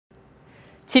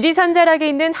지리산 자락에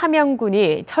있는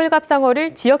함양군이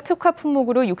철갑상어를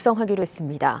지역특화품목으로 육성하기로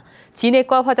했습니다.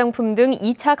 진액과 화장품 등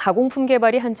 2차 가공품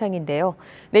개발이 한창인데요.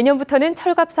 내년부터는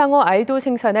철갑상어 알도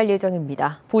생산할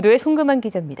예정입니다. 보도에 송금한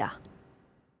기자입니다.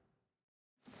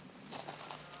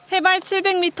 해발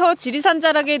 700m 지리산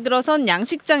자락에 들어선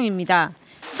양식장입니다.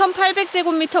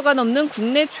 1,800제곱미터가 넘는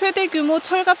국내 최대 규모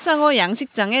철갑상어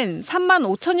양식장엔 3만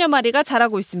 5천여 마리가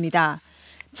자라고 있습니다.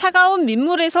 차가운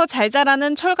민물에서 잘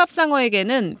자라는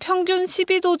철갑상어에게는 평균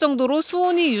 12도 정도로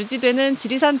수온이 유지되는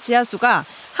지리산 지하수가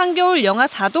한겨울 영하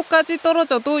 4도까지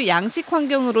떨어져도 양식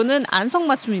환경으로는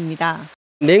안성맞춤입니다.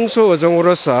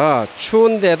 냉수어종으로서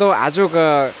추운데도 아주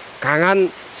강한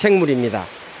생물입니다.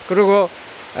 그리고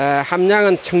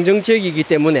함양은 청정지역이기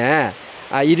때문에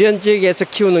이런 지역에서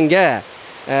키우는 게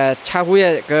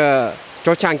차후에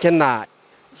좋지 않겠나.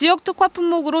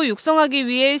 지역특화품목으로 육성하기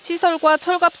위해 시설과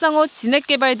철갑상어 진액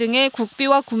개발 등의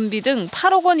국비와 군비 등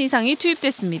 8억 원 이상이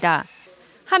투입됐습니다.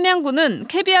 함양군은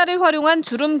캐비아를 활용한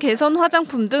주름개선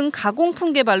화장품 등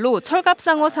가공품 개발로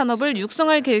철갑상어 산업을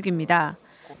육성할 계획입니다.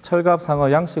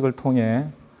 철갑상어 양식을 통해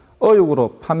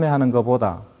어육으로 판매하는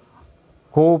것보다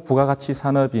고부가가치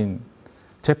산업인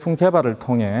제품 개발을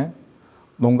통해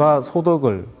농가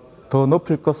소득을 더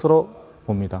높일 것으로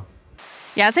봅니다.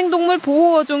 야생동물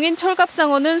보호어종인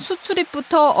철갑상어는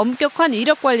수출입부터 엄격한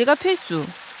이력 관리가 필수.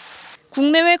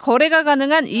 국내외 거래가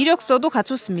가능한 이력서도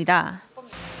갖췄습니다.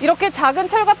 이렇게 작은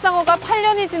철갑상어가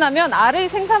 8년이 지나면 알을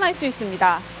생산할 수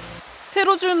있습니다.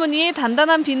 세로 줄무늬에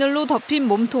단단한 비늘로 덮인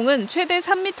몸통은 최대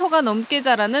 3m가 넘게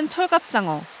자라는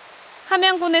철갑상어.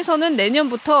 함양군에서는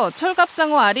내년부터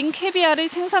철갑상어 알인 캐비아를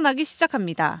생산하기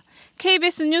시작합니다.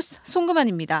 KBS 뉴스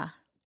송금환입니다.